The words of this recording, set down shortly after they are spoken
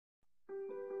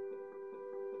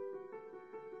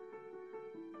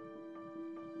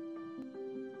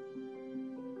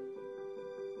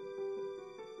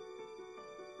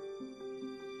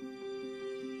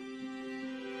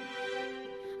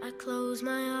close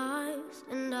my eyes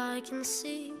and I can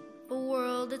see a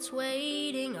world that's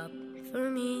waiting up for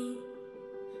me,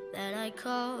 that I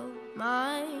call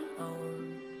my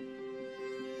own.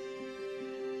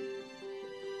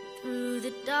 Through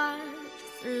the dark,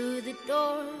 through the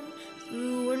door,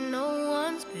 through where no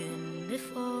one's been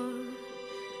before,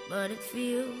 but it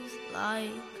feels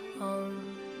like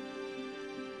home.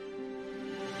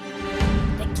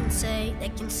 They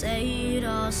can say it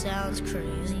all sounds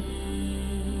crazy.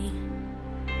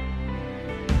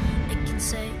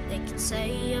 They can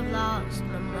say I've lost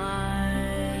my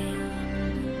mind.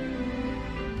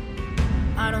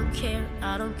 I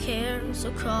don't care,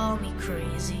 so call me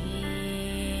crazy.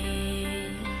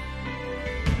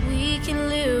 We can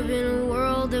live in a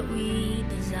world that we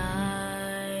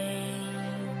design.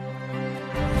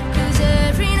 'Cause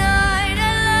every night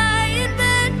I lie in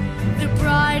bed, the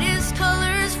brightest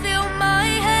colors fill my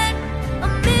head. A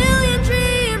million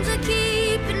dreams are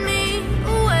keeping me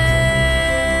awake.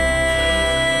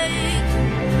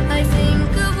 I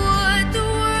think of what the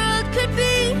world could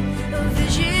be, a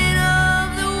vision of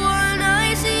the one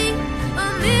I see. A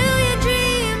million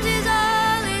dreams is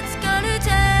all it's gonna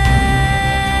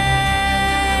take.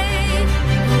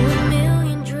 Oh, a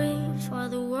million dreams for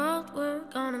the world we're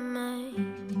gonna make.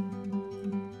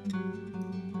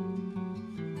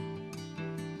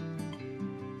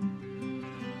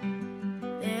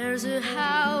 There's a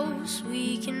house we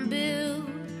can build.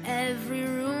 Every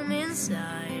room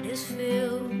inside is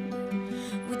filled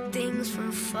with things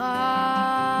from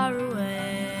far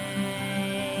away.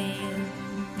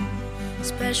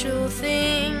 Special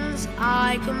things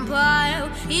I compile,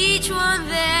 each one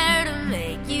there to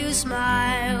make you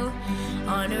smile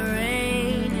on a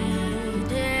rainy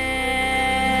day.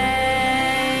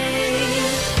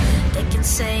 They can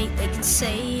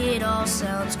say it all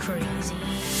sounds crazy.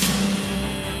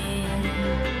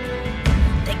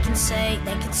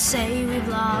 They can say we've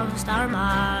lost our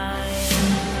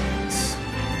minds.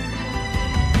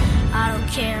 I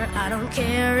don't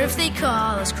care if they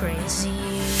call us crazy.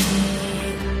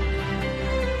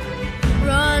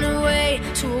 Run away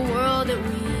to a world that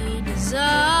we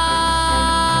design.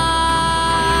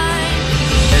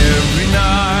 Every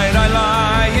night I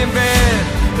lie in bed,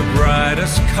 the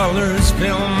brightest colors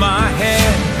fill my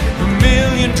head. A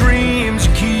million dreams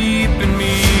keeping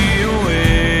me awake.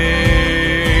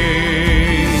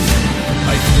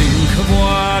 I think of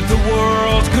what the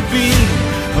world could be,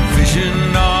 a vision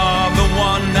of the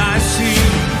one I see.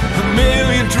 A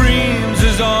million dreams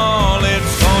is all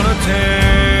it's gonna take.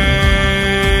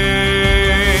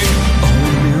 Oh,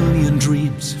 a million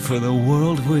dreams for the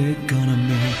world we're gonna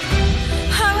make.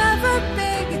 However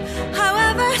big,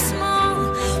 however small,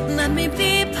 let me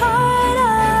be part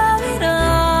of it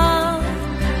all.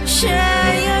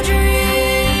 Share your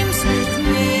dreams with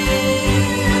me.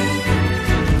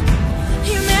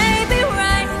 You may be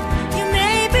right, you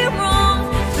may be wrong,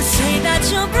 but say that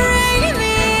you'll bring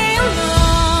me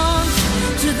along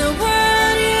to the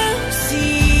world you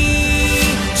see,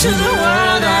 to the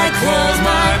world I close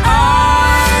my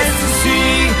eyes to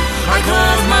see. I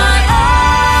close my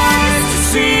eyes to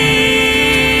see.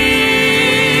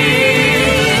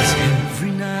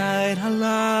 Every night I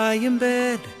lie in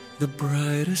bed, the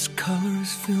brightest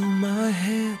colors fill my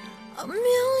head. A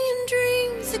million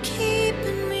dreams are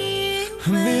keeping me A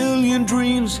million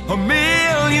dreams, a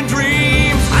million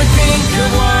dreams. I think of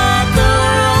what the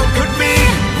world could be,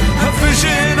 a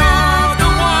vision of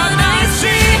the one I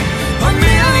see. A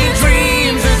million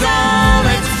dreams is all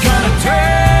it's gonna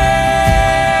take.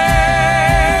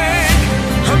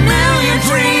 A million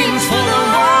dreams for the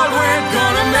world we're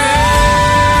gonna make.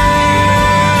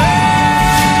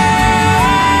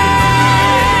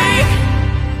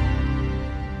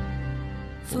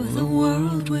 for the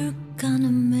world we're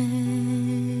gonna make.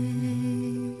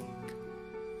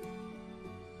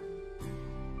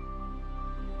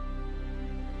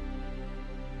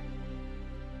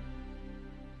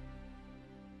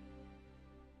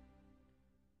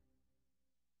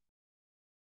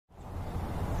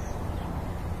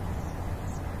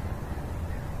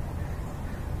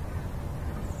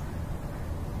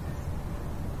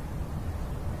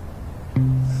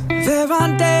 There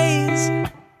are days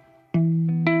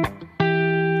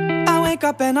I wake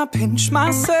up and I pinch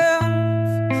myself.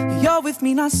 You're with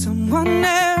me, not someone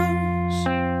else.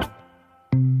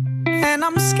 And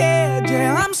I'm scared,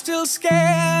 yeah, I'm still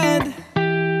scared.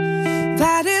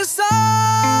 That is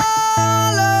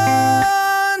all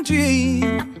a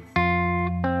dream.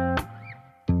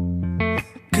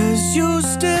 'Cause you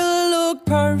still look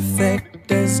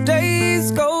perfect as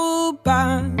days go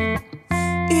by.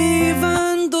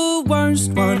 Even the worst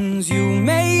ones, you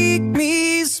make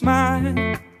me smile.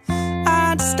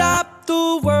 stop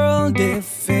the world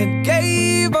if it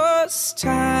gave us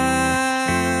time.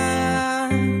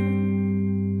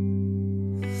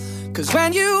 'Cause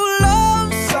when you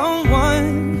love someone,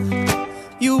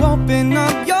 you open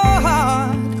up your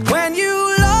heart. When you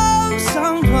love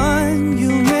someone,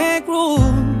 you make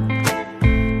room.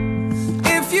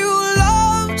 If you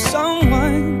love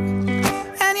someone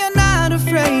and you're not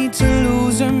afraid to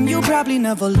lose them, you probably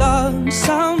never loved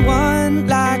someone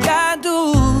like I do.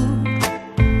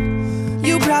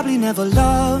 You probably never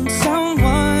loved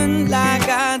someone like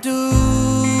I do.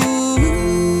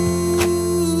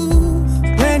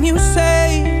 When you say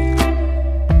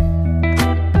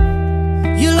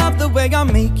you love the way I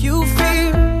make you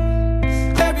feel,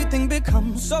 everything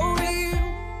becomes so real.